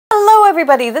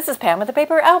everybody, this is Pam with the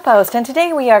Paper Outpost, and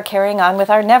today we are carrying on with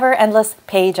our never-endless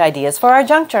page ideas for our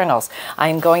junk journals.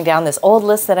 I'm going down this old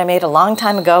list that I made a long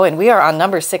time ago, and we are on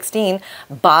number 16,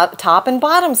 top and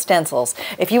bottom stencils.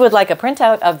 If you would like a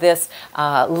printout of this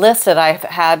list that I've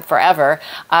had forever,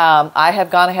 I have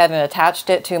gone ahead and attached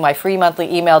it to my free monthly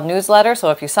emailed newsletter, so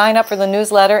if you sign up for the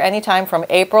newsletter anytime from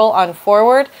April on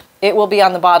forward, it will be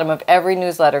on the bottom of every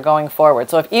newsletter going forward.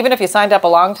 So even if you signed up a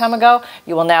long time ago,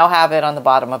 you will now have it on the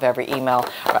bottom of every email.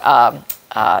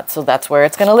 So that's where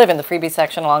it's going to live, in the freebie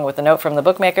section, along with the note from the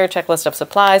bookmaker, checklist of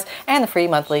supplies, and the free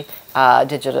monthly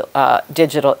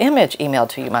digital image emailed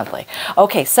to you monthly.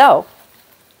 Okay, so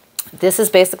this is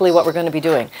basically what we're going to be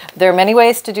doing. There are many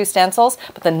ways to do stencils,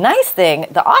 but the nice thing,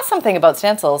 the awesome thing about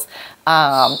stencils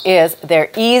is they're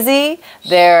easy,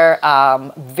 they're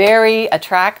very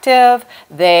attractive,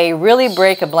 they really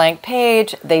break a blank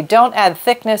page, they don't add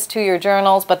thickness to your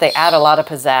journals, but they add a lot of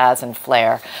pizzazz and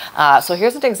flair. So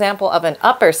here's an example of an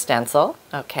upper stencil,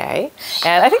 okay?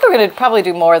 And I think we're going to probably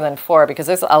do more than 4 because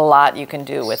there's a lot you can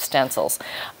do with stencils.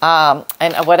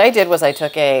 And what I did was I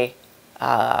took a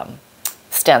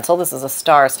stencil. This is a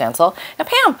star stencil. Now,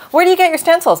 Pam, where do you get your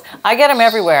stencils? I get them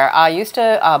everywhere. I used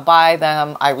to buy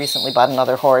them. I recently bought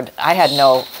another hoard. I had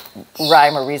no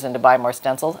rhyme or reason to buy more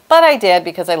stencils, but I did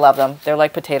because I love them. They're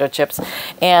like potato chips.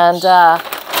 And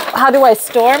how do I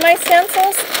store my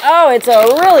stencils? Oh, it's a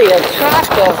really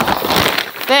attractive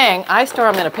thing. I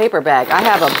store them in a paper bag. I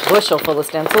have a bushel full of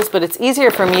stencils, but it's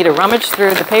easier for me to rummage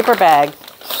through the paper bag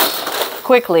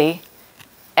quickly.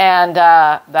 And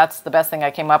that's the best thing I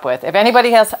came up with. If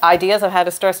anybody has ideas of how to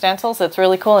store stencils, it's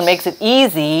really cool and makes it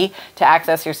easy to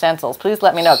access your stencils. Please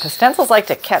let me know, because stencils like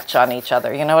to catch on each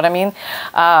other, you know what I mean?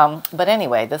 But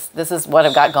anyway, this is what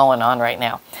I've got going on right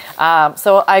now.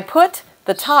 So I put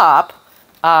the top,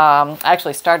 I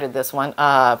actually started this one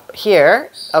here,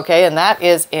 okay, and that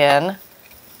is in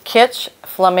Kitsch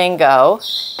Flamingo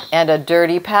and a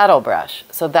dirty paddle brush.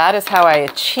 So that is how I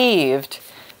achieved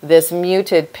this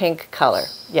muted pink color.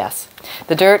 Yes,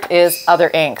 the dirt is other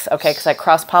inks, okay, because I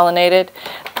cross-pollinated.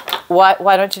 Why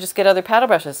don't you just get other paddle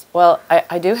brushes? Well,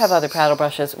 I do have other paddle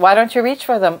brushes. Why don't you reach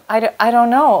for them? I don't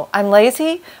know. I'm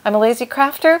lazy. I'm a lazy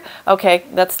crafter. Okay,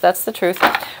 that's the truth.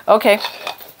 Okay,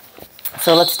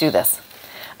 so let's do this.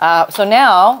 So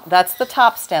now that's the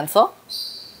top stencil.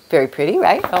 Very pretty,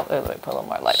 right? Oh, let me put a little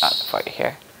more light on for you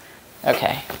here.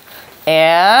 Okay.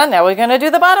 And now we're going to do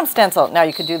the bottom stencil. Now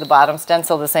you could do the bottom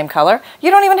stencil the same color.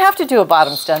 You don't even have to do a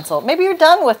bottom stencil. Maybe you're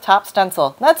done with top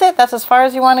stencil. That's it. That's as far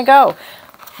as you want to go.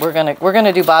 We're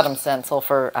gonna do bottom stencil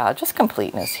for just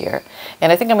completeness here.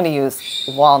 And I think I'm going to use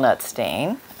walnut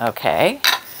stain. Okay.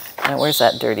 And where's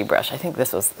that dirty brush? I think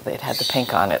this was, it had the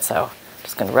pink on it, so I'm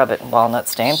just going to rub it in walnut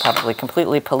stain. Probably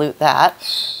completely pollute that,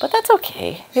 but that's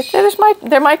okay.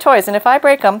 They're my toys, and if I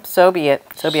break them, so be it.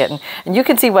 So be it. And you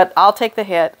can see what, I'll take the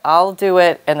hit, I'll do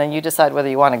it, and then you decide whether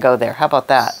you want to go there. How about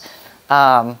that?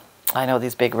 I know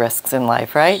these big risks in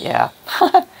life, right? Yeah.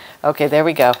 Okay, there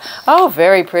we go. Oh,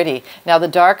 very pretty. Now the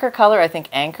darker color, I think,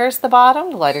 anchors the bottom,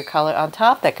 the lighter color on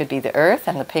top. That could be the earth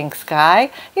and the pink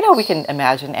sky. You know, we can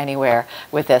imagine anywhere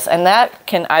with this. And that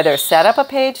can either set up a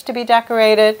page to be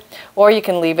decorated, or you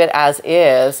can leave it as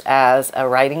is, as a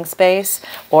writing space,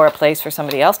 or a place for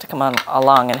somebody else to come on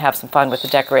along and have some fun with the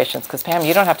decorations. Because, Pam,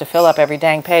 you don't have to fill up every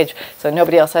dang page, so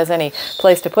nobody else has any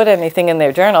place to put anything in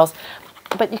their journals.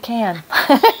 But you can.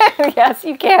 Yes,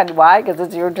 you can. Why? Because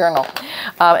it's your journal.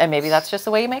 And maybe that's just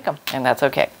the way you make them, and that's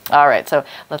okay. All right, so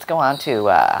let's go on to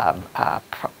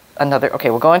another. Okay,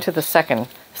 we'll go into the second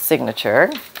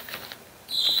signature.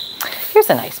 Here's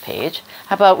a nice page.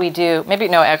 How about we do, maybe,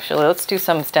 no, actually, let's do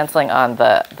some stenciling on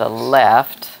the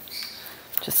left,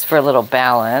 just for a little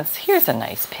balance. Here's a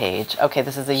nice page. Okay,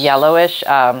 this is a yellowish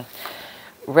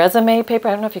resume paper.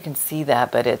 I don't know if you can see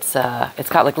that, but it's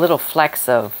got like little flecks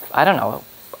of, I don't know,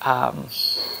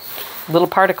 little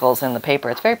particles in the paper.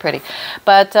 It's very pretty.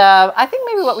 But I think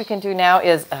maybe what we can do now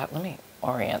is, let me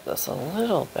orient this a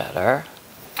little better.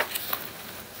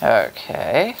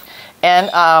 Okay.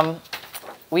 And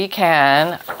we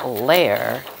can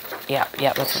layer. Yeah,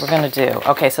 that's what we're going to do.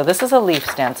 Okay, so this is a leaf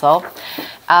stencil.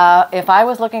 If I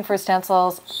was looking for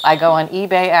stencils, I go on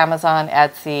eBay, Amazon,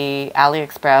 Etsy,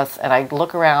 AliExpress, and I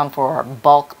look around for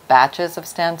bulk batches of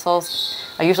stencils.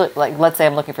 I usually, like, let's say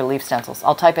I'm looking for leaf stencils.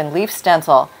 I'll type in leaf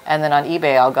stencil, and then on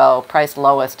eBay I'll go price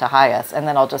lowest to highest, and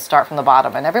then I'll just start from the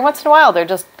bottom. And every once in a while they're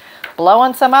just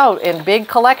blowing some out in big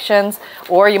collections,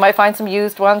 or you might find some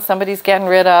used ones somebody's getting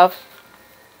rid of.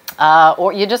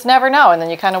 Or you just never know, and then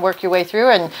you kind of work your way through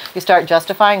and you start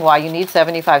justifying why you need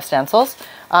 75 stencils,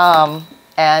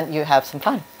 and you have some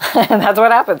fun. And that's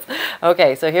what happens.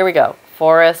 Okay, so here we go.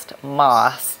 Forest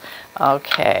Moss.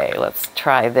 Okay, let's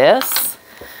try this.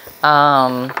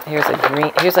 Here's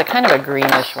a kind of a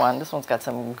greenish one. This one's got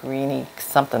some greeny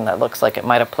something that looks like it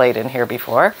might have played in here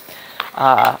before.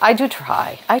 I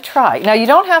try. Now you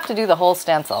don't have to do the whole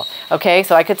stencil, okay?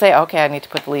 So I could say, okay, I need to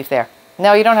put the leaf there.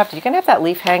 No, you don't have to. You can have that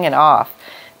leaf hanging off.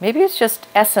 Maybe it's just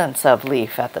essence of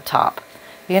leaf at the top.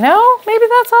 You know, maybe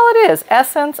that's all it is.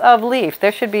 Essence of leaf.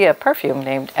 There should be a perfume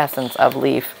named Essence of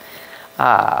Leaf.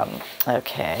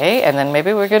 Okay, and then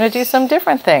maybe we're going to do some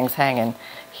different things hanging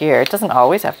here. It doesn't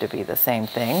always have to be the same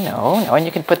thing. No, and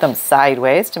you can put them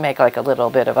sideways to make like a little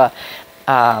bit of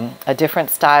a different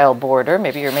style border.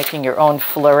 Maybe you're making your own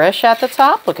flourish at the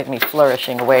top. Look at me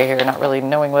flourishing away here, not really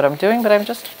knowing what I'm doing, but I'm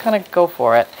just kind of go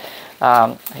for it.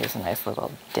 Here's a nice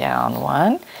little down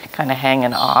one, kind of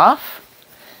hanging off.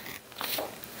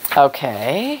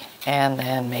 Okay, and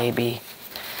then maybe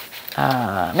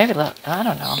I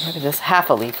don't know, maybe just half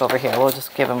a leaf over here. We'll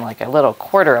just give them like a little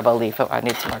quarter of a leaf. Oh, I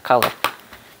need some more color.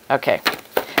 Okay.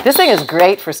 This thing is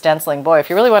great for stenciling. Boy, if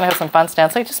you really want to have some fun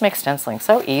stenciling, just make stenciling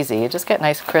so easy. You just get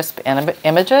nice crisp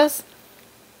images.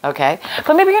 Okay,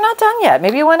 but maybe you're not done yet.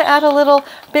 Maybe you want to add a little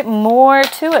bit more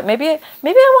to it. Maybe I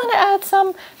want to add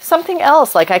something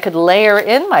else. Like I could layer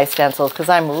in my stencils because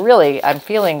I'm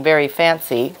feeling very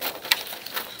fancy.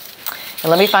 And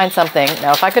let me find something.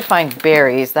 Now, if I could find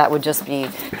berries, that would just be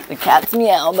the cat's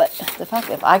meow. But if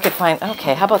I could find,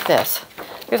 okay, how about this?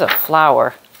 Here's a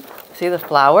flower. See the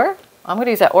flower? I'm going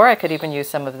to use that, or I could even use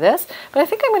some of this. But I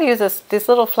think I'm going to use these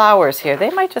little flowers here. They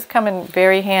might just come in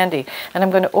very handy. And I'm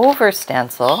going to over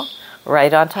stencil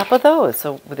right on top of those.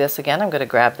 So with this again, I'm going to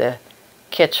grab the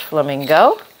Kitsch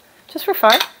Flamingo, just for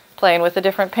fun, playing with a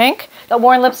different pink. The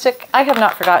worn lipstick, I have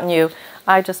not forgotten you.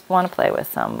 I just want to play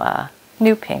with some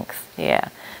new pinks. Yeah.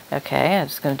 Okay, I'm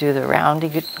just going to do the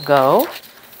roundy go.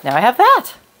 Now I have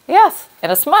that. Yes,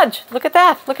 and a smudge. Look at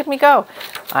that. Look at me go.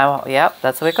 Yep,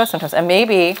 that's the way it goes sometimes. And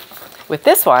maybe with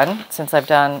this one, since I've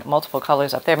done multiple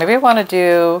colors up there, maybe I want to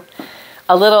do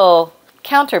a little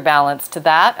counterbalance to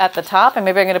that at the top. And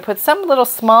maybe I'm going to put some little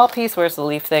small piece, where's the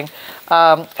leaf thing,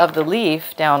 of the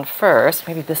leaf down first.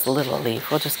 Maybe this little leaf.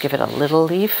 We'll just give it a little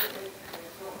leaf.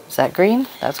 Is that green?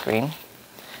 That's green.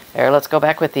 There, let's go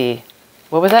back with the,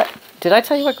 what was that? Did I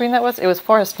tell you what green that was? It was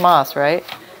forest moss, right?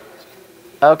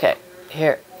 Okay,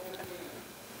 here.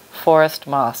 Forest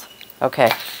moss.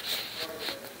 Okay.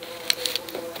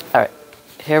 All right,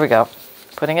 here we go.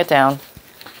 Putting it down.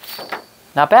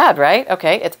 Not bad, right?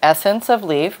 Okay, it's essence of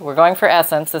leaf. We're going for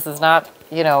essence. This is not,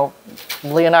 you know,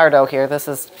 Leonardo here. This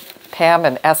is Pam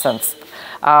and essence.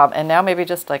 And now maybe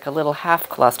just like a little half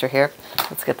cluster here.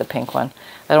 Let's get the pink one.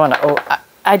 I don't want to, oh,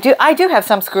 I do have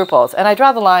some scruples, and I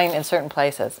draw the line in certain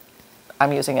places.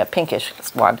 I'm using a pinkish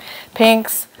one.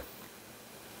 Pinks,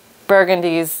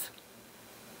 burgundies,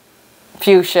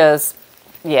 fuchsias,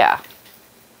 yeah.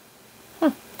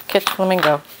 Kitsch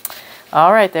Flamingo.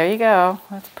 All right, there you go.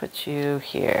 Let's put you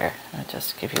here. I'll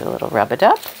just give you a little rub it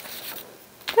up.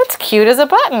 That's cute as a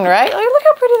button, right? Like, look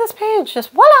how pretty this page.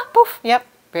 Just voila, poof. Yep,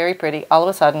 very pretty. All of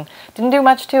a sudden, didn't do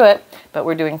much to it, but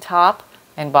we're doing top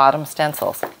and bottom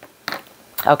stencils.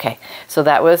 Okay, so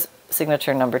that was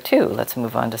signature number 2. Let's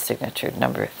move on to signature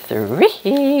number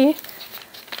 3.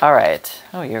 All right.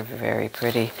 Oh, you're very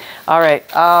pretty. All right.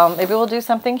 Maybe we'll do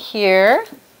something here.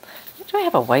 Do I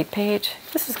have a white page?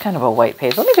 This is kind of a white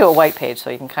page. Let me do a white page so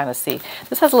you can kind of see.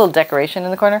 This has a little decoration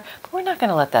in the corner, but we're not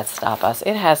going to let that stop us.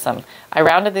 It has some, I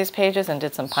rounded these pages and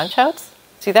did some punch outs.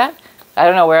 See that? I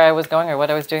don't know where I was going or what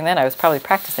I was doing then. I was probably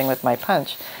practicing with my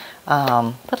punch.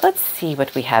 But let's see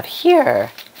what we have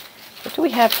here. What do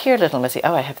we have here, little missy?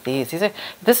 Oh, I have these.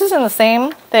 This is in the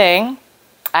same thing.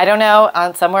 I don't know,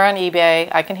 somewhere on eBay.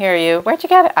 I can hear you. Where'd you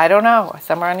get it? I don't know.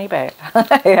 Somewhere on eBay,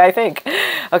 I think.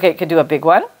 Okay, could do a big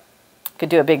one. Could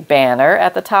do a big banner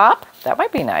at the top. That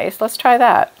might be nice. Let's try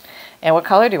that. And what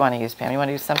color do you want to use, Pam? You want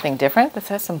to use something different? This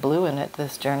has some blue in it,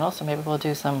 this journal, so maybe we'll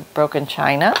do some broken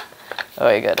china. Oh,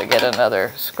 you gotta get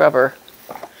another scrubber.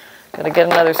 Gotta get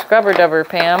another scrubber dubber,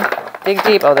 Pam. Dig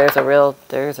deep. Oh,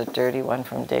 there's a dirty one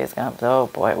from days gone. Oh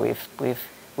boy,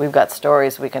 we've got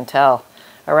stories we can tell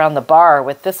around the bar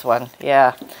with this one.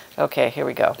 Yeah. Okay, here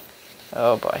we go.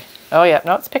 Oh boy. Oh yeah,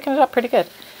 no, it's picking it up pretty good.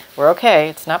 We're okay.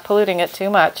 It's not polluting it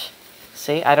too much.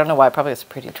 See, I don't know why. Probably it's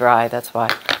pretty dry. That's why.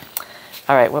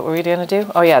 All right, what were we going to do?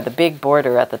 Oh yeah, the big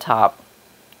border at the top.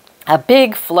 A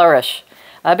big flourish.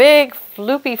 A big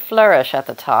floopy flourish at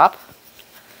the top.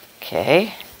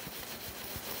 Okay.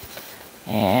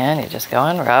 And you just go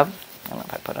and rub. I don't know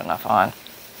if I put enough on.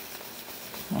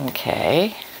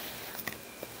 Okay.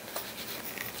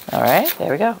 All right,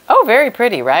 there we go. Oh, very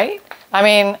pretty, right? I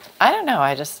mean, I don't know.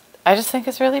 I just think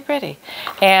it's really pretty.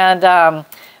 And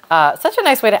Such a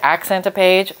nice way to accent a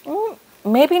page.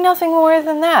 Maybe nothing more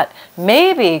than that.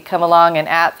 Maybe come along and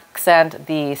accent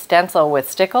the stencil with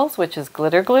stickles, which is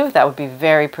glitter glue. That would be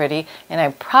very pretty, and I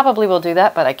probably will do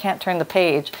that, but I can't turn the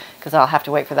page because I'll have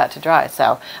to wait for that to dry.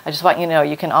 So I just want you to know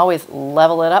you can always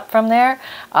level it up from there,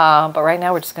 but right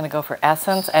now we're just going to go for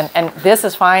essence, and this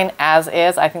is fine as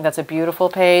is. I think that's a beautiful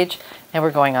page, and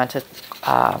we're going on to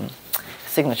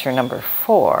signature number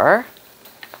 4.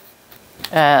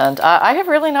 And I have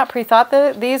really not pre-thought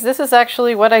these. This is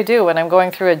actually what I do when I'm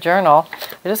going through a journal.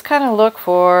 I just kind of look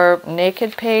for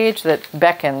naked page that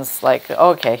beckons, like,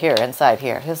 okay, here, inside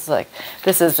here. This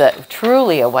is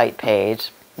truly a white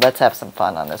page. Let's have some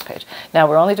fun on this page. Now,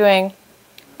 we're only doing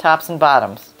tops and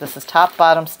bottoms. This is top,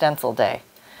 bottom stencil day.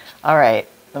 All right,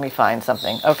 let me find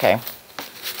something. Okay.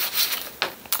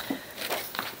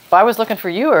 Well, I was looking for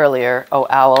you earlier, oh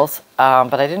owls,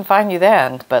 but I didn't find you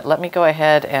then. But let me go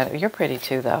ahead and, you're pretty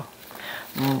too though.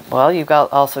 Well, you've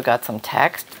also got some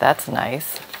text, that's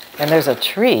nice. And there's a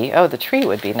tree, oh the tree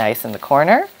would be nice in the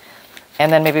corner.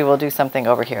 And then maybe we'll do something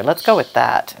over here. Let's go with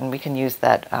that, and we can use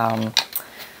that,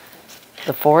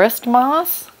 the forest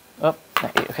moss. Oh,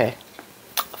 okay,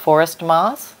 forest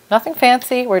moss, nothing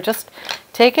fancy, we're just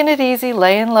taking it easy,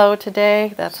 laying low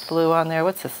today. That's blue on there,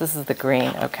 what's this? This is the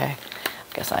green, okay.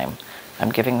 Guess I'm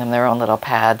giving them their own little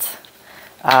pads.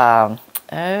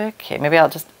 Okay, maybe I'll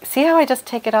just see how I just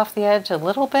take it off the edge a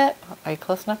little bit. Are you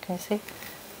close enough? Can you see?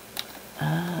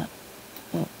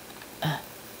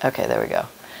 Okay, there we go.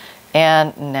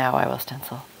 And now I will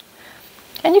stencil.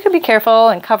 And you can be careful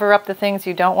and cover up the things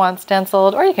you don't want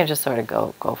stenciled, or you can just sort of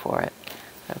go for it.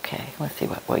 Okay, let's see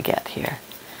what we get here.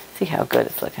 See how good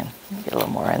it's looking. Get a little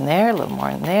more in there, a little more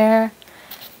in there.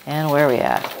 And where are we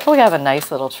at? Oh, we have a nice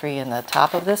little tree in the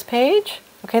top of this page.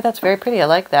 Okay, that's very pretty. I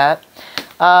like that.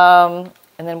 And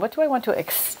then what do I want to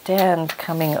extend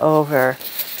coming over?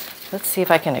 Let's see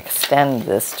if I can extend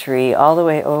this tree all the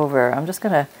way over. I'm just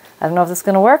going to, I don't know if this is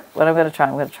going to work, but I'm going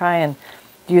to try and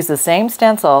use the same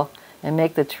stencil and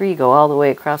make the tree go all the way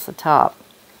across the top.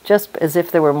 Just as if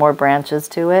there were more branches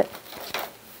to it.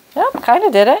 Yep, kind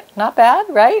of did it. Not bad,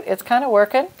 right? It's kind of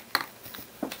working.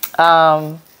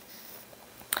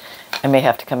 I may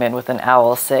have to come in with an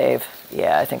owl save.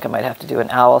 Yeah, I think I might have to do an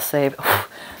owl save.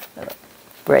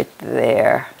 Right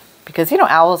there. Because, you know,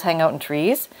 owls hang out in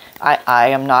trees. I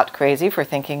am not crazy for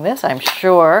thinking this. I'm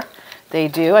sure they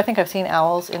do. I think I've seen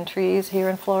owls in trees here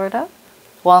in Florida.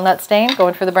 Walnut stain,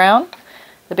 going for the brown.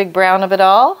 The big brown of it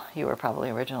all. You were probably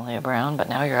originally a brown, but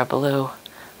now you're a blue.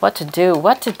 What to do?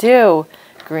 What to do?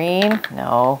 Green?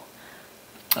 No.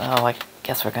 Oh, I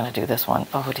guess we're going to do this one.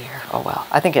 Oh dear. Oh well.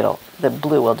 I think the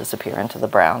blue will disappear into the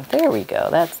brown. There we go.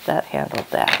 That handled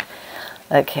that.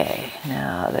 Okay.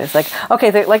 Now there's like, okay,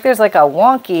 there's like a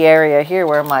wonky area here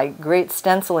where my great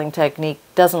stenciling technique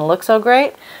doesn't look so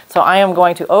great. So I am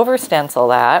going to over stencil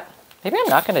that. Maybe I'm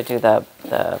not going to do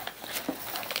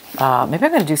maybe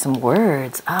I'm going to do some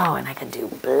words. Oh, and I could do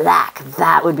black.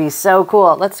 That would be so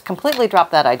cool. Let's completely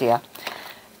drop that idea.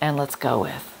 And let's go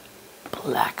with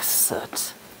black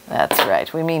soot. That's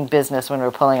right. We mean business when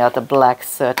we're pulling out the black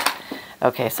soot.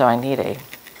 Okay, so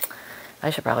I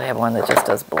should probably have one that just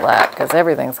does black because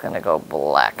everything's going to go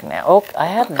black now. Oh, I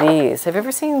have these. Have you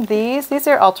ever seen these? These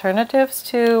are alternatives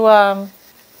to,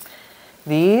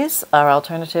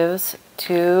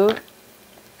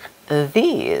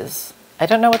 these. I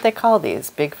don't know what they call these.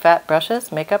 Big fat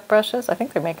brushes, makeup brushes. I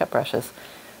think they're makeup brushes,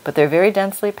 but they're very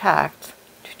densely packed.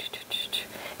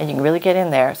 And you can really get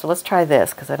in there. So let's try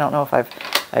this because I don't know if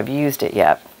I've used it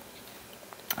yet.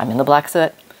 I'm in the black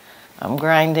soot. I'm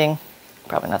grinding.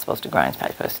 Probably not supposed to grind.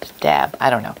 Probably supposed to dab. I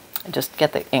don't know. Just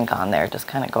get the ink on there. Just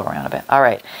kind of go around a bit. All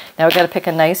right. Now we've got to pick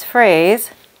a nice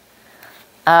phrase.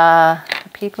 The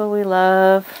people we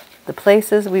love. The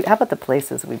places we. How about the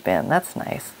places we've been? That's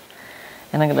nice.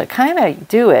 And I'm going to kind of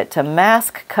do it to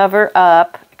mask, cover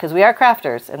up, because we are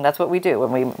crafters, and that's what we do.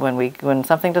 When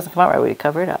something doesn't come out right, we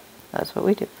cover it up. That's what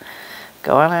we do.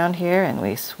 Go around here and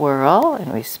we swirl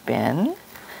and we spin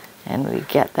and we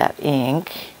get that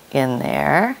ink in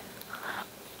there.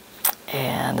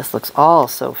 And this looks all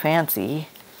so fancy.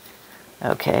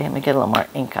 Okay, let me get a little more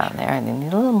ink on there, and then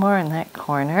need a little more in that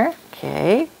corner.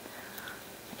 Okay.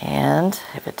 And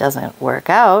if it doesn't work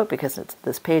out, because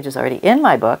this page is already in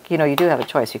my book, you know, you do have a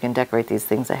choice. You can decorate these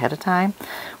things ahead of time,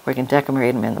 or you can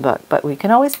decorate them in the book. But we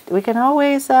can always put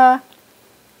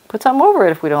something over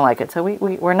it if we don't like it. So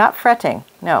we're not fretting.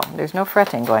 No, there's no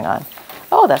fretting going on.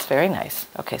 Oh, that's very nice.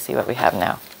 Okay, see what we have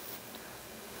now.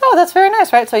 Oh, that's very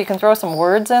nice, right? So you can throw some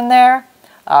words in there,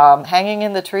 hanging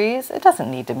in the trees. It doesn't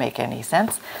need to make any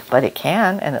sense, but it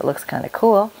can, and it looks kind of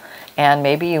cool. And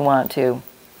maybe you want to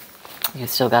You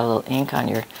still got a little ink on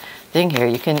your thing here.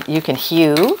 You can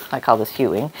hue, I call this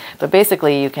hewing, but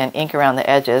basically you can ink around the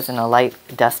edges in a light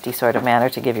dusty sort of manner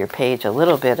to give your page a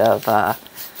little bit of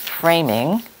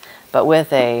framing, but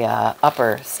with a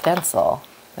upper stencil.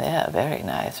 Yeah, very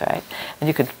nice, right? And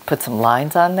you could put some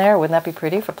lines on there. Wouldn't that be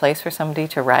pretty for a place for somebody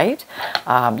to write?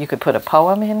 You could put a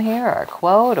poem in here, or a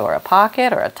quote, or a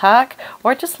pocket, or a tuck,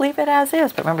 or just leave it as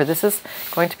is. But remember, this is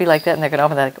going to be like that, and they're going to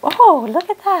open that, like, oh, look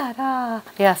at that. Ah,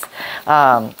 yes.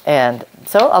 And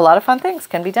so a lot of fun things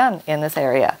can be done in this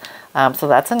area. So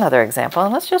that's another example.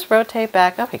 And let's just rotate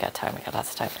back. Oh, we got time. We got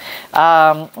lots of time.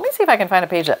 Let me see if I can find a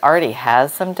page that already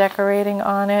has some decorating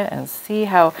on it and see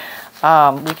how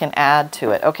we can add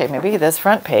to it. Okay, maybe this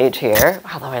front page here,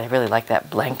 although I really like that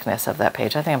blankness of that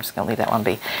page. I think I'm just going to leave that one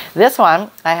be. This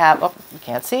one I have, oh, you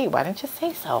can't see. Why didn't you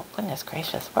say so? Goodness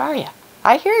gracious, where are you?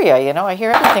 I hear you, you know, I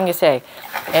hear everything you say.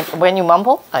 And when you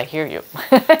mumble, I hear you.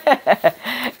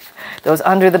 Those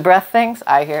under the breath things,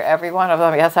 I hear every one of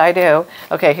them. Yes, I do.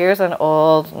 Okay, here's an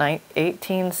old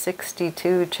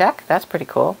 1862 check. That's pretty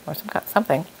cool, or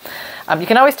something. You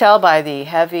can always tell by the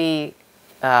heavy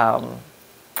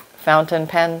fountain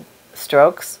pen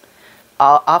strokes,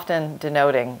 often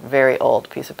denoting very old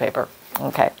piece of paper.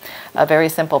 Okay, a very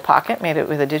simple pocket, made it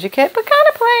with a digikit, but kind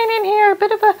of plain in here, a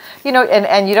bit of a, you know,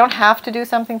 and you don't have to do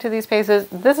something to these pages.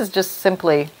 This is just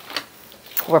simply,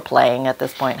 we're playing at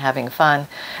this point, having fun.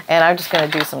 And I'm just going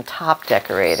to do some top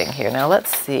decorating here. Now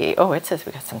let's see. Oh, it says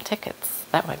we got some tickets.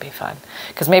 That might be fun,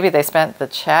 because maybe they spent the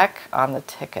check on the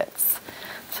tickets.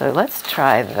 So let's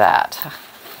try that.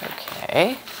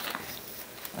 Okay.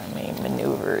 Let me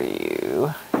maneuver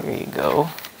you. Here you go.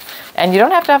 And you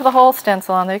don't have to have the whole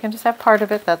stencil on there. You can just have part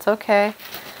of it. That's okay.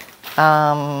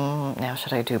 Now,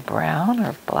 should I do brown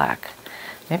or black?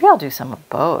 Maybe I'll do some of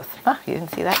both. Huh, you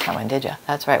didn't see that coming, did you?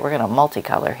 That's right. We're going to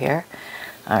multicolor here.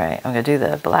 All right. I'm going to do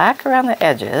the black around the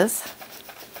edges.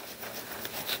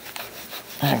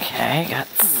 Okay. Got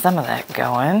some of that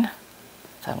going.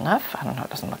 Is that enough? I don't know. It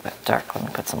doesn't look that dark. Let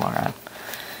me put some more on.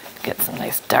 Get some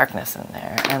nice darkness in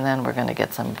there. And then we're going to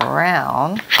get some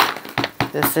brown.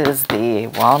 This is the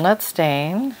walnut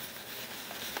stain.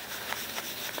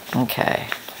 Okay.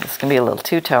 This can be a little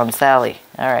two-tone Sally.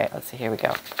 All right. Let's see. Here we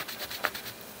go.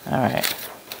 All right.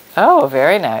 Oh,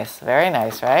 very nice,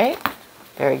 right?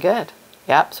 Very good.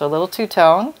 Yep, so a little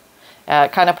two-tone,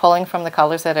 kind of pulling from the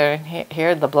colors that are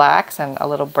here, the blacks and a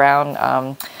little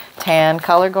brown tan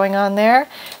color going on there.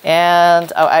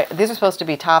 And oh, these are supposed to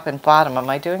be top and bottom. Am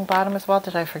I doing bottom as well?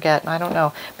 Did I forget? I don't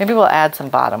know. Maybe we'll add some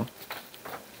bottom.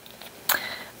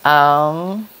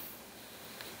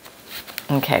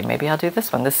 Okay, maybe I'll do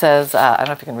this one. This says, I don't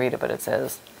know if you can read it, but it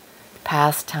says,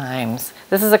 pastimes.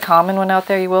 This is a common one out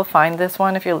there. You will find this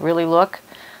one if you really look.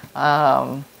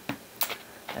 Okay,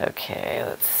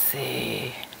 let's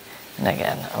see. And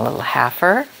again, a little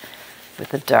halfer with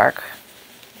the dark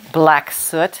black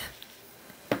soot.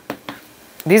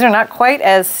 These are not quite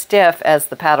as stiff as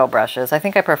the paddle brushes. I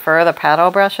think I prefer the paddle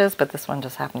brushes, but this one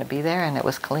just happened to be there and it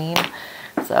was clean.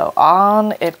 So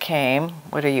on it came.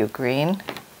 What are you, green?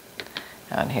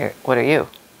 On here, what are you?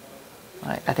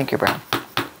 I think you're brown.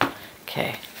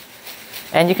 Okay,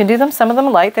 and you can do them, some of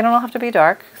them light, they don't all have to be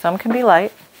dark. Some can be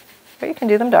light, but you can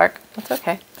do them dark, that's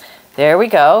okay. There we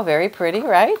go, very pretty,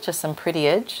 right? Just some pretty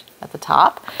edge at the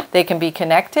top. They can be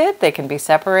connected, they can be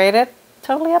separated,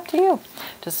 totally up to you.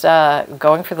 Just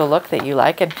going for the look that you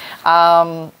like, and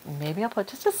maybe I'll put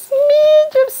just a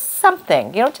smidge of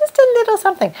something, you know, just a little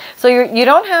something. So you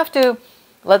don't have to,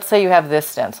 let's say you have this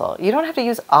stencil, you don't have to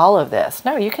use all of this.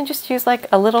 No, you can just use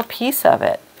like a little piece of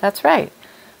it, that's right.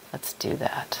 Let's do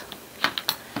that.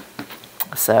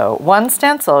 So one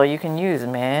stencil you can use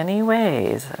many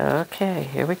ways. Okay,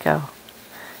 here we go.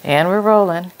 And we're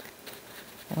rolling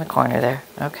in the corner there.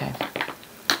 Okay.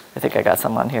 I think I got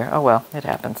some on here. Oh well, it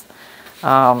happens.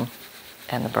 And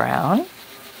the brown.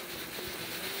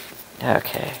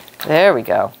 Okay, there we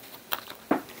go.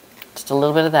 Just a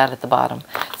little bit of that at the bottom.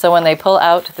 So when they pull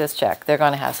out this check, they're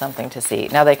going to have something to see.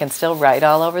 Now they can still write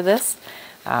all over this.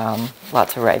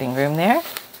 Lots of writing room there.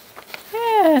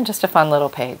 And just a fun little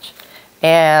page.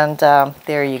 And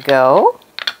there you go.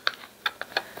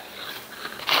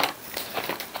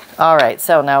 All right,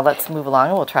 so now let's move along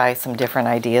and we'll try some different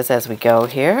ideas as we go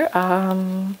here.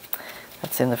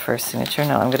 That's in the first signature.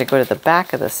 Now I'm going to go to the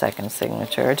back of the second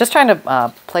signature. Just trying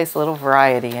to place a little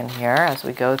variety in here as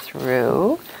we go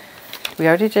through. We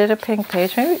already did a pink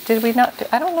page. Maybe, did we not?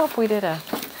 I don't know if we did a...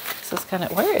 This is kind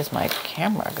of... Where is my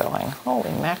camera going? Holy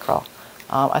mackerel.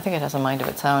 I think it has a mind of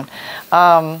its own.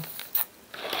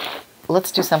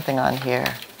 Let's do something on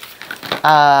here.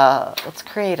 Let's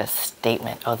create a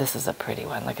statement. Oh, this is a pretty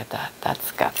one. Look at that.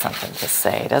 That's got something to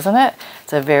say, doesn't it?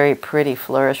 It's a very pretty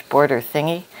flourish border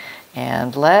thingy.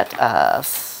 And let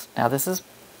us, now this is,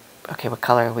 okay, what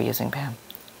color are we using, Pam?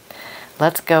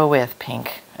 Let's go with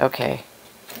pink. Okay,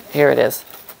 here it is.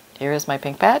 Here is my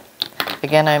pink pad.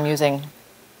 Again, I'm using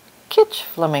Kitsch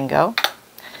Flamingo.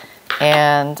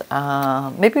 And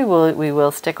maybe we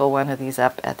will stickle one of these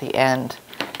up at the end,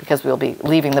 because we'll be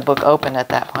leaving the book open at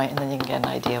that point, and then you can get an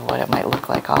idea of what it might look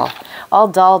like all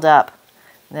dolled up.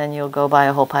 Then you'll go buy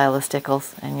a whole pile of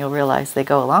stickles, and you'll realize they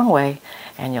go a long way,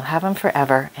 and you'll have them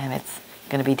forever, and it's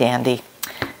going to be dandy.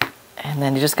 And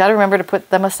then you just got to remember to put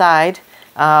them aside,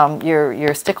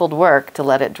 your stickled work, to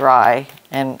let it dry.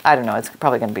 And I don't know, it's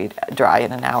probably going to be dry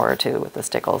in an hour or two with the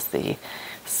stickles, the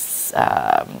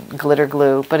glitter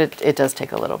glue, but it does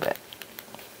take a little bit.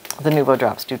 The Nuvo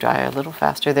drops do dry a little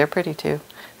faster. They're pretty too.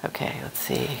 Okay, let's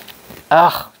see.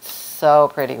 Oh, so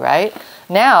pretty, right?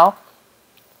 Now,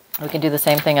 we can do the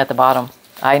same thing at the bottom.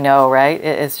 I know, right?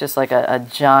 It's just like a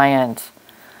giant,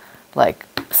 like,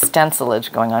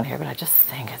 stencilage going on here, but I just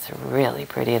think it's really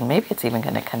pretty, and maybe it's even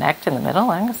going to connect in the middle.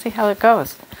 I'm going to see how it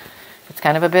goes. It's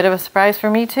kind of a bit of a surprise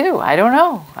for me, too. I don't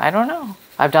know. I don't know.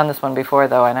 I've done this one before,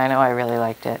 though, and I know I really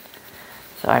liked it.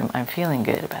 So I'm feeling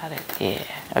good about it. Yeah.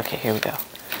 Okay, here we go.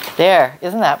 There,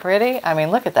 isn't that pretty? I mean,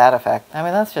 look at that effect. I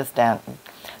mean, that's just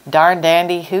darn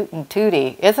dandy, hoot and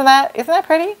tooty. Isn't that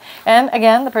pretty? And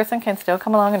again, the person can still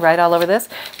come along and write all over this.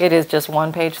 It is just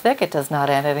 1 page thick. It does not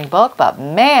add any bulk, but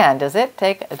man, does it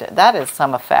take, that is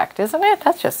some effect, isn't it?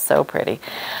 That's just so pretty.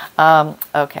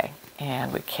 Okay,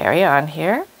 and we carry on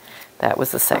here. That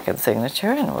was the second signature,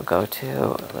 and we'll go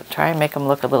to, try and make them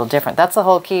look a little different. That's the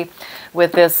whole key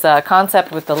with this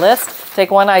concept with the list. Take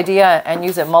one idea and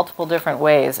use it multiple different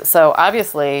ways. So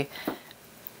obviously,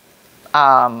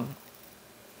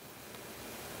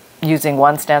 using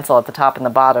one stencil at the top and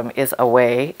the bottom is a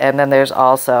way. And then there's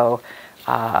also,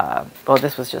 well,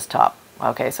 this was just top.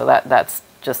 Okay, so that's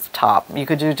just top. You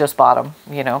could do just bottom,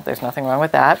 you know, there's nothing wrong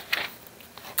with that.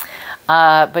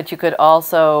 But you could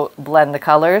also blend the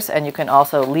colors, and you can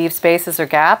also leave spaces or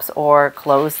gaps or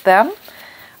close them.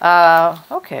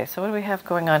 Okay, so what do we have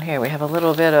going on here? We have a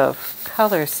little bit of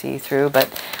color see-through,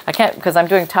 but I can't, because I'm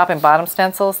doing top and bottom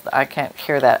stencils, I can't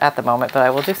hear that at the moment, but I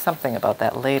will do something about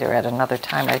that later at another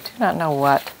time. I do not know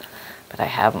what, but I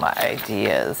have my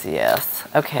ideas, yes.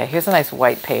 Okay, here's a nice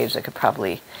white page that could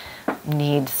probably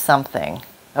need something.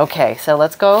 Okay, so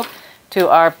let's go to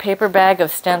our paper bag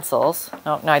of stencils.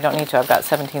 Oh, no, I don't need to. I've got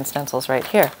 17 stencils right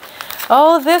here.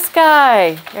 Oh, this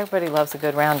guy. Everybody loves a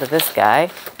good round of this guy.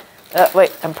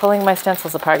 Wait, I'm pulling my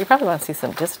stencils apart. You probably want to see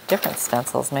some just different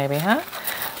stencils maybe, huh?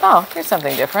 Oh, here's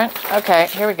something different. Okay,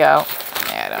 here we go.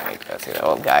 Yeah, I don't need to go see the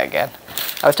old guy again.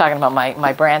 I was talking about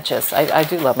my branches. I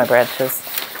do love my branches.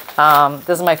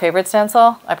 This is my favorite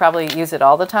stencil. I probably use it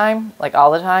all the time, like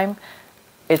all the time.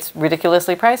 It's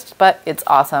ridiculously priced, but it's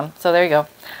awesome. So there you go.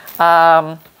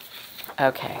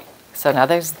 Okay, so now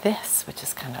there's this, which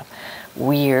is kind of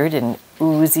weird and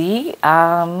oozy.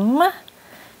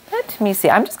 Let me see.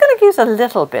 I'm just going to use a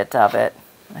little bit of it.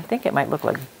 I think it might look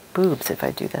like boobs if I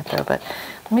do that, though, but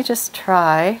let me just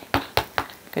try.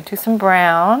 Go do some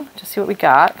brown, just see what we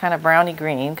got. Kind of browny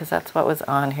green, because that's what was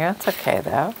on here. That's okay,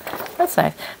 though. That's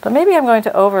nice. But maybe I'm going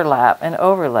to overlap and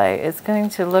overlay. It's going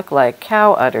to look like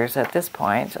cow udders at this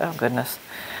point. Oh, goodness.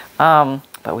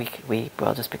 But we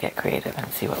will just get creative and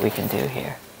see what we can do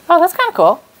here. Oh, that's kind of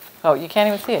cool. Oh, you can't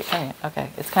even see it, can you? Okay,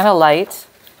 it's kind of light.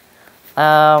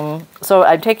 So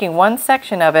I'm taking one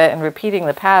section of it and repeating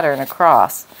the pattern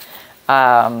across.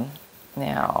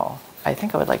 Now, I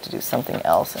think I would like to do something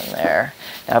else in there.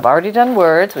 Now, I've already done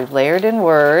words. We've layered in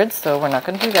words, so we're not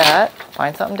going to do that.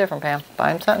 Find something different, Pam.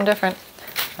 Find something different.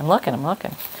 I'm looking.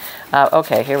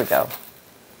 Okay, here we go.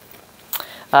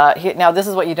 Now, this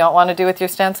is what you don't want to do with your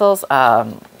stencils.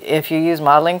 If you use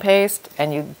modeling paste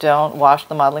and you don't wash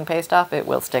the modeling paste off, it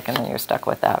will stick and then you're stuck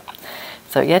with that.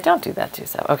 So yeah, don't do that to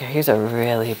yourself. Okay, here's a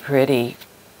really pretty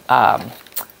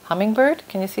hummingbird.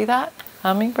 Can you see that?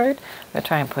 Hummingbird. I'm going to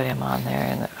try and put him on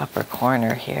there in the upper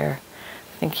corner here.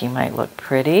 I think he might look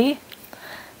pretty.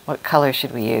 What color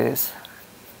should we use?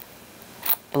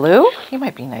 Blue? He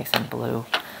might be nice in blue.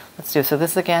 Let's do, so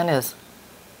this again is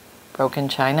Broken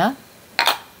China.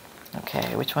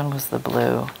 Okay, which one was the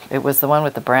blue? It was the one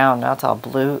with the brown. Now it's all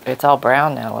blue. It's all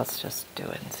brown now. Let's just do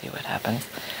it and see what happens.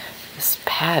 This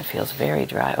pad feels very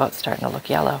dry. Oh, it's starting to look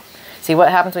yellow. See what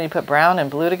happens when you put brown and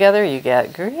blue together? You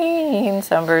get green,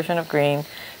 some version of green.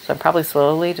 So I'm probably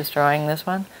slowly destroying this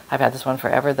one. I've had this one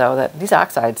forever though. These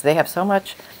oxides, they have so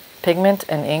much pigment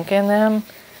and ink in them.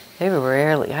 Very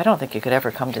rarely. I don't think you could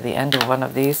ever come to the end of one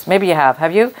of these. Maybe you have.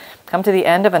 Have you come to the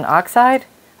end of an oxide?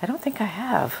 I don't think I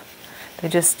have. They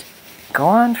just go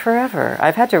on forever.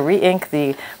 I've had to re-ink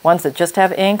the ones that just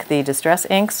have ink, the distress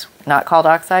inks, not called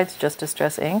oxides, just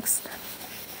distress inks.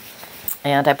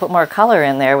 And I put more color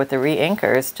in there with the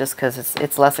re-inkers just because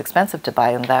it's less expensive to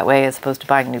buy them that way as opposed to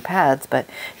buying new pads, but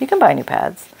you can buy new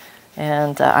pads.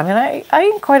 And I mean, I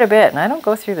ink quite a bit, and I don't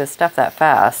go through this stuff that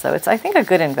fast, so it's, I think, a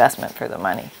good investment for the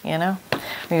money, you know?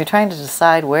 When you're trying to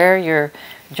decide where your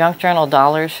junk journal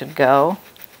dollars should go,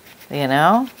 you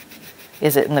know?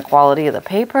 Is it in the quality of the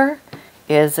paper?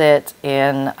 Is it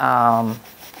in the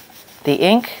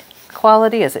ink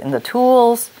quality? Is it in the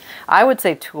tools? I would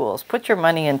say tools. Put your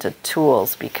money into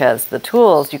tools, because the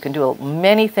tools, you can do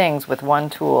many things with one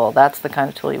tool. That's the kind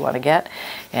of tool you want to get.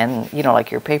 And, you know,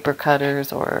 like your paper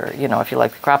cutters, or, you know, if you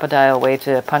like the crocodile way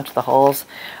to punch the holes.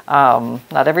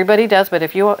 Not everybody does, but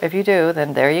if you do,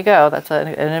 then there you go. That's an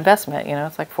investment, you know,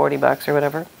 it's like 40 bucks or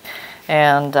whatever.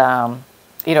 And,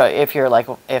 you know, if you're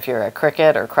a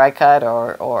Cricut or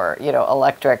Cricut or, you know,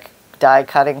 electric die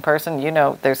cutting person, you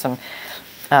know, there's some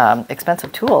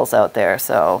expensive tools out there.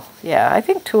 So yeah, I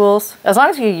think tools, as long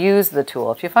as you use the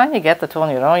tool. If you find you get the tool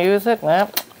and you don't use it,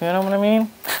 well, you know what I mean?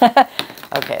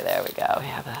 Okay, there we go. We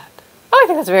have that. Oh, I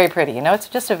think that's very pretty. You know, it's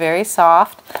just a very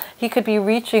soft, he could be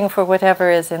reaching for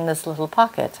whatever is in this little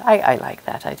pocket. I like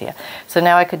that idea. So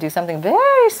now I could do something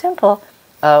very simple.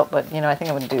 Oh, but you know, I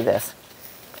think I'm going to do this.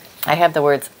 I have the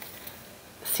words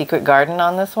Secret Garden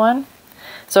on this one.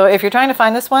 So if you're trying to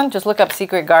find this one, just look up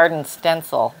Secret Garden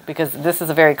Stencil, because this is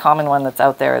a very common one that's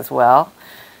out there as well.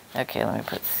 Okay, let me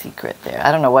put secret there.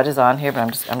 I don't know what is on here, but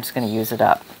I'm just going to use it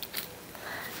up.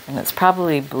 And it's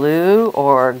probably blue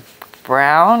or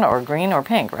brown or green or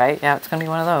pink, right? Yeah, it's going to be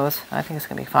one of those. I think it's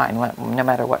going to be fine, no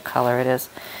matter what color it is.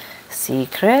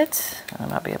 Secret. I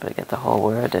might be able to get the whole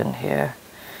word in here.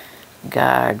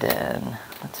 Garden.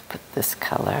 Let's put this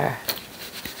color.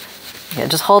 Yeah,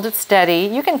 just hold it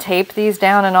steady. You can tape these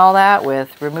down and all that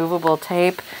with removable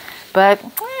tape, but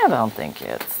I don't think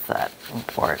it's that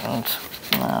important.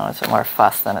 No, it's more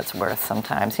fuss than it's worth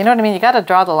sometimes. You know what I mean? You got to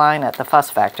draw the line at the fuss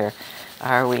factor.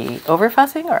 Are we over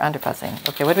fussing or under fussing?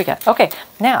 Okay, what do we got? Okay,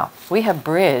 now we have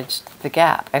bridged the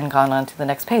gap and gone on to the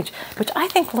next page, which I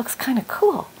think looks kind of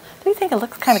cool. Do you think it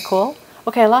looks kind of cool?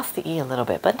 Okay, I lost the E a little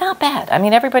bit, but not bad. I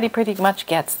mean, everybody pretty much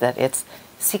gets that it's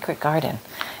Secret Garden.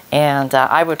 And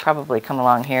I would probably come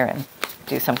along here and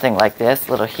do something like this,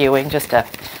 little hewing, just to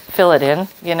fill it in,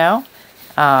 you know.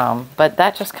 But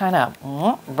that just kind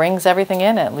of brings everything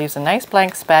in, and it leaves a nice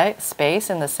blank space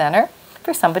in the center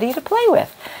for somebody to play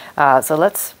with. So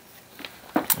let's,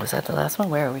 was that the last one?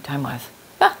 Where are we time-wise?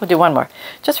 Ah, we'll do one more,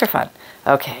 just for fun.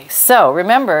 Okay, so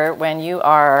remember, when you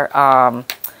are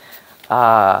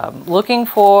looking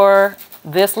for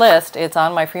this list, it's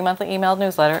on my free monthly email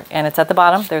newsletter, and it's at the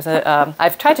bottom. There's a,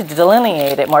 I've tried to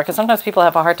delineate it more because sometimes people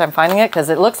have a hard time finding it because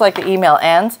it looks like the email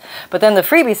ends, but then the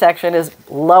freebie section is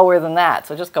lower than that.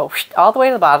 So just go all the way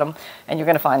to the bottom, and you're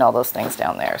going to find all those things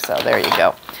down there. So there you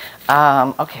go.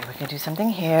 Okay, we're going to do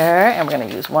something here, and we're going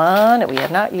to use one that we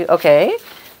have not used. Okay,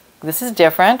 this is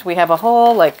different. We have a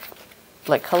whole like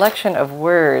collection of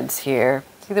words here.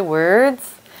 See the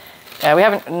words? Yeah,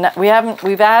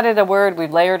 we've added a word,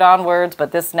 we've layered on words,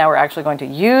 but this, now we're actually going to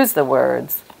use the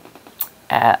words.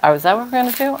 Oh, is that what we're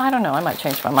going to do? I don't know, I might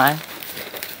change my mind.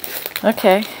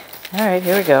 Okay, all right,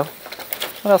 here we go.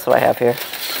 What else do I have here?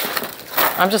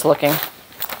 I'm just looking.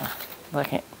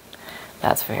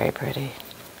 That's very pretty.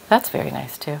 That's very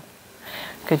nice too.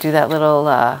 Could do that little,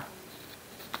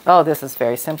 oh, this is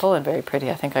very simple and very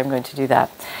pretty. I think I'm going to do that.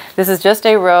 This is just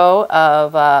a row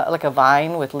of like a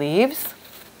vine with leaves.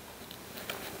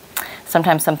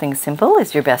 Sometimes something simple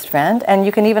is your best friend, and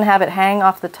you can even have it hang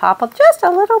off the top of just a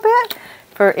little bit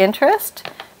for interest.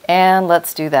 And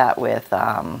let's do that with,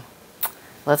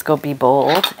 let's go be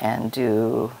bold and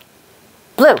do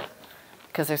blue,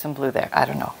 because there's some blue there. I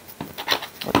don't know.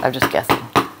 I'm just guessing.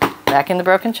 Back in the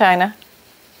broken china.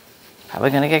 Probably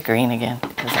going to get green again,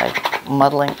 because I'm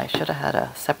muddling. I should have had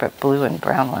a separate blue and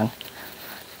brown one,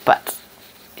 but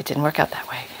it didn't work out that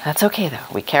way. That's okay though.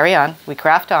 We carry on. We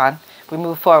craft on. We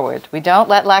move forward. We don't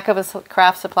let lack of a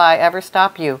craft supply ever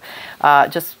stop you.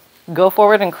 Just go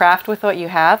forward and craft with what you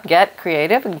have. Get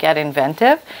creative and get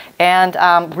inventive, and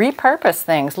repurpose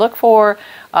things. Look for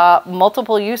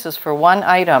multiple uses for one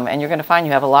item, and you're going to find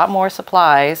you have a lot more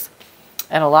supplies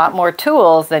and a lot more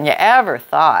tools than you ever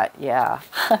thought. Yeah.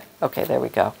 Okay, there we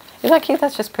go. Isn't that cute?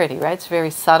 That's just pretty, right? It's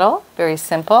very subtle, very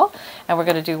simple. And we're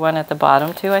going to do one at the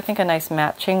bottom too. I think a nice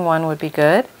matching one would be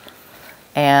good.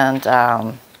 And okay,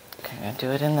 I'm going to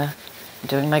do it in the,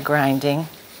 doing my grinding.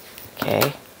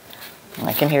 Okay.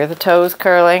 I can hear the toes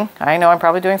curling. I know I'm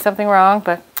probably doing something wrong,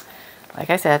 but like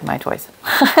I said, my choice.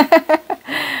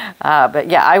 But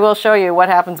yeah, I will show you what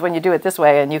happens when you do it this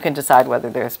way, and you can decide whether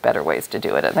there's better ways to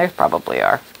do it, and there probably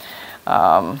are.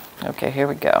 Okay, here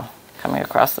we go. Coming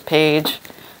across the page.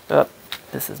 Oh,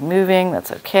 this is moving,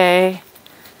 that's okay.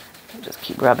 Just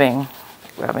keep rubbing,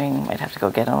 rubbing. Might have to go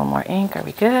get a little more ink. Are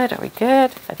we good? Are we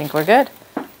good? I think we're good.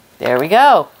 There we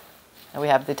go. And we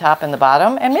have the top and the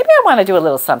bottom, and maybe I want to do a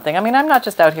little something. I mean, I'm not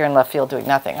just out here in left field doing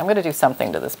nothing. I'm going to do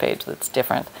something to this page that's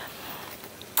different.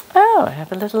 Oh, I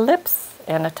have a little lips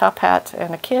and a top hat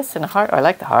and a kiss and a heart. Oh, I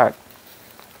like the heart.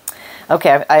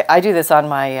 Okay, I do this on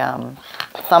my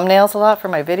thumbnails a lot for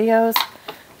my videos,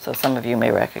 so some of you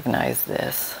may recognize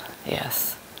this.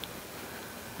 Yes.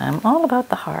 I'm all about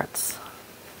the hearts.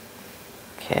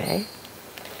 Okay.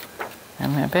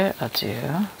 And maybe I'll do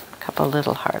a couple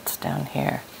little hearts down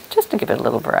here, just to give it a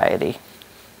little variety.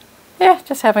 Yeah,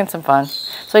 just having some fun.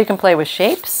 So you can play with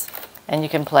shapes, and you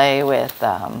can play with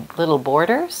little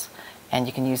borders, and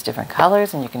you can use different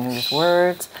colors, and you can use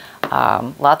words.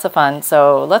 Lots of fun.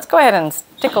 So let's go ahead and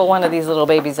stickle one of these little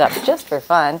babies up just for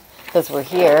fun, because we're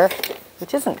here,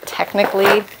 which isn't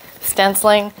technically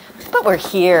stenciling, but we're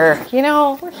here. You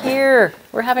know, we're here.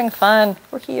 We're having fun.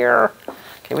 We're here.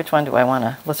 Okay, which one do I want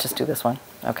to? Let's just do this one.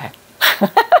 Okay.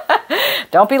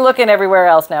 Don't be looking everywhere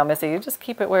else now, Missy. You just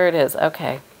keep it where it is.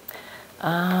 Okay.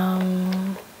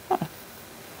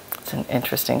 It's an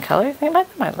interesting color. I think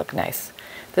that might look nice.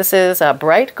 This is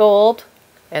bright gold,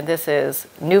 and this is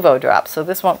Nouveau Drop. So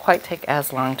this won't quite take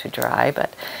as long to dry,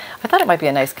 but I thought it might be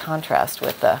a nice contrast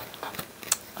with the,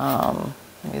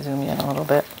 let me zoom you in a little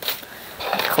bit.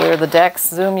 Clear the decks,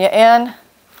 zoom you in.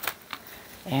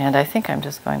 And I think I'm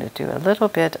just going to do a little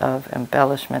bit of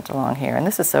embellishment along here. And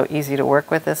this is so easy to work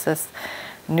with. This is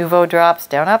Nouveau Drops.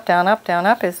 Down, up, down, up, down,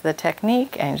 up is the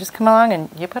technique. And you just come along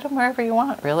and you put them wherever you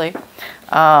want, really.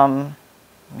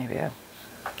 Maybe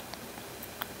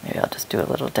I'll just do a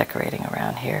little decorating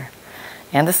around here.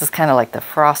 And this is kind of like the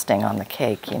frosting on the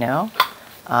cake, you know.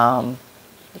 You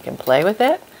can play with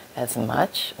it as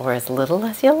much or as little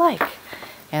as you like.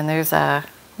 And there's a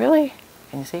really,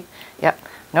 can you see? Yep.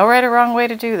 No right or wrong way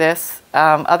to do this,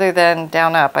 other than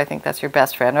down up. I think that's your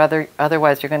best friend.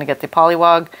 Otherwise, you're going to get the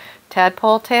pollywog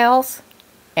tadpole tails,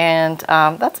 and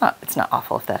it's not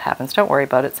awful if that happens. Don't worry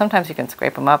about it. Sometimes you can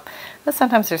scrape them up, but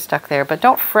sometimes they're stuck there. But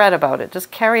don't fret about it.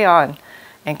 Just carry on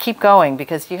and keep going,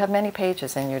 because you have many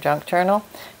pages in your junk journal,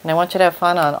 and I want you to have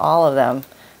fun on all of them.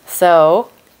 So,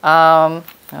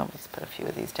 let's put a few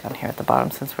of these down here at the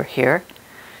bottom since we're here.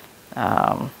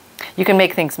 You can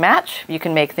make things match. You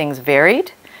can make things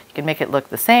varied. You can make it look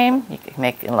the same. You can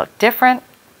make it look different.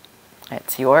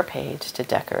 It's your page to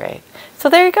decorate. So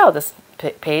there you go. This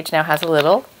page now has a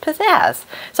little pizzazz.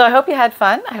 So I hope you had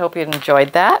fun. I hope you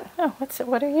enjoyed that. Oh,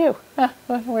 what are you?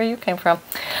 Where you came from?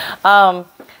 I'm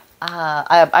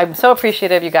so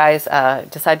appreciative you guys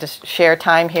decided to share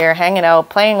time here, hanging out,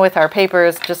 playing with our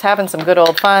papers, just having some good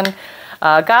old fun.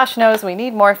 Gosh knows we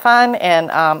need more fun, and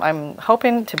I'm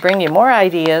hoping to bring you more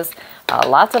ideas.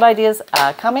 Lots of ideas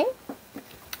coming.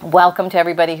 Welcome to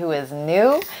everybody who is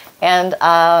new. And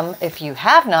if you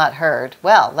have not heard,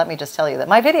 well, let me just tell you that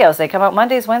my videos, they come out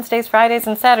Mondays, Wednesdays, Fridays,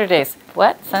 and Saturdays.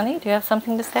 What, Sunny? Do you have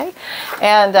something to say?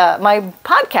 And my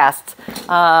podcasts,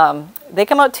 they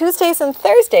come out Tuesdays and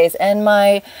Thursdays. And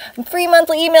my free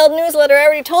monthly emailed newsletter I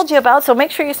already told you about, so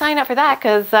make sure you sign up for that,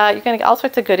 because you're going to get all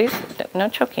sorts of goodies. No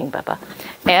choking, Bubba.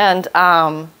 And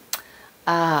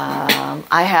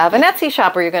I have an Etsy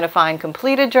shop where you're going to find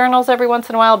completed journals every once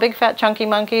in a while, big fat chunky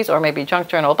monkeys, or maybe junk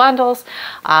journal bundles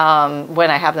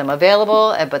when I have them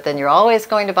available. But then you're always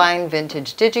going to find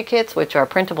vintage digikits, which are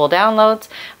printable downloads.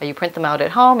 You print them out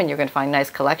at home, and you're going to find nice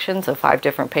collections of 5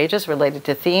 different pages related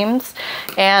to themes.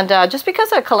 And just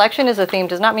because a collection is a theme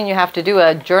does not mean you have to do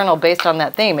a journal based on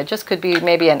that theme. It just could be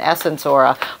maybe an essence or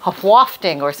a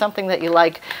wafting or something that you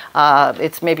like.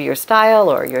 It's maybe your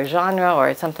style or your genre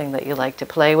or something that you like to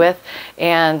play with.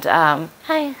 And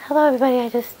hi, hello everybody. I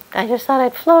just thought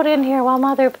I'd float in here while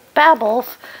Mother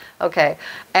babbles. Okay.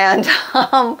 And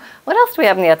what else do we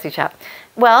have in the Etsy shop?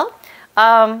 Well,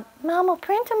 Mom will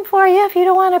print them for you if you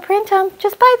don't want to print them.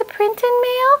 Just buy the print-in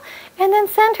mail and then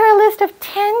send her a list of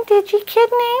 10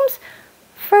 DigiKid names.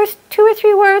 First 2 or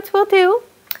 3 words will do.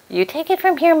 You take it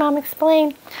from here, Mom,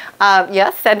 explain.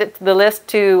 Yes, send it the list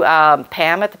to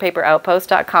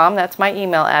pam@thepaperoutpost.com. That's my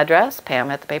email address,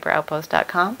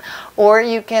 pam@thepaperoutpost.com. Or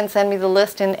you can send me the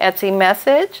list in Etsy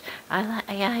message.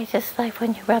 I just like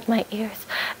when you rub my ears.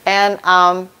 And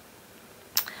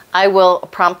I will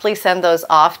promptly send those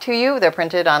off to you. They're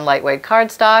printed on lightweight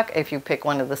cardstock. If you pick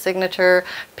one of the signature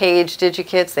page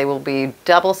DigiKits, they will be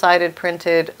double-sided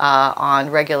printed on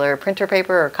regular printer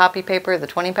paper or copy paper, the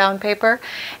 20-pound paper.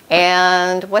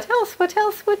 And what else? What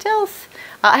else? What else?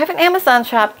 I have an Amazon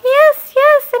shop. Yes,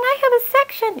 yes, and I have a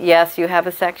section. Yes, you have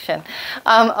a section.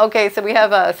 Okay, so we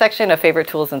have a section of favorite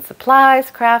tools and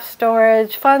supplies, craft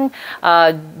storage, fun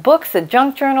books that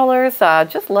junk journalers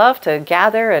just love to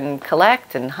gather and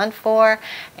collect and hunt for.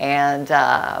 And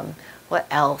what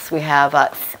else? We have,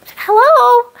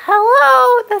 hello,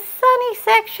 the Sunny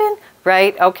section.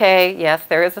 Right, okay, yes,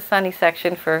 there is a Sunny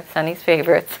section for Sunny's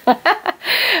favorites.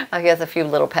 He has a few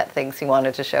little pet things he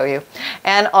wanted to show you.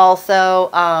 And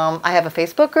also, I have a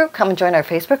Facebook group. Come and join our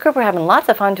Facebook group. We're having lots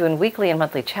of fun doing weekly and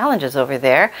monthly challenges over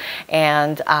there.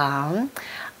 And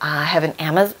I have an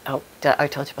Amazon. Oh, I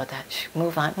told you about that. Shh,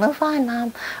 move on,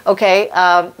 Mom. Okay,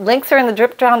 links are in the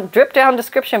drip down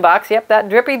description box. Yep, that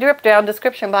drip down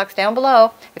description box down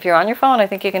below. If you're on your phone, I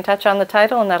think you can touch on the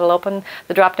title and that'll open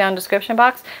the drop down description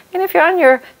box. And if you're on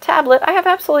your tablet, I have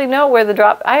absolutely no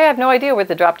idea where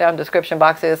the drop down description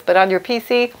box is. But on your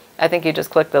PC, I think you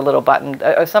just click the little button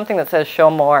or something that says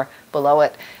show more below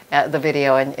it, the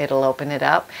video, and it'll open it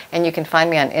up. And you can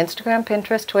find me on Instagram,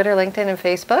 Pinterest, Twitter, LinkedIn, and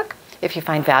Facebook. If you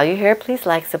find value here, please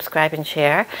like, subscribe, and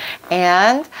share.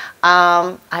 And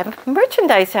I have a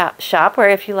merchandise shop where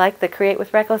if you like the Create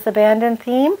with Reckless Abandon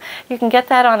theme, you can get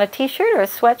that on a t-shirt or a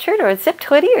sweatshirt or a zipped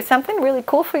hoodie or something really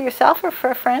cool for yourself or for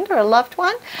a friend or a loved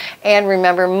one. And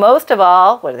remember, most of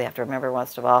all, what do they have to remember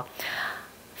most of all?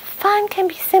 Fun can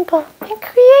be simple and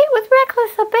create with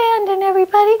reckless abandon,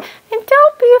 everybody. And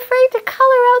don't be afraid to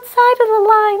color outside of the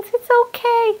lines. It's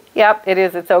okay. Yep, it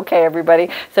is. It's okay,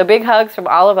 everybody. So big hugs from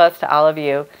all of us to all of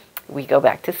you. We go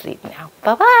back to sleep now.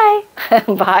 Bye-bye.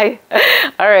 Bye.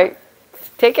 All right.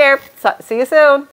 Take care. See you soon.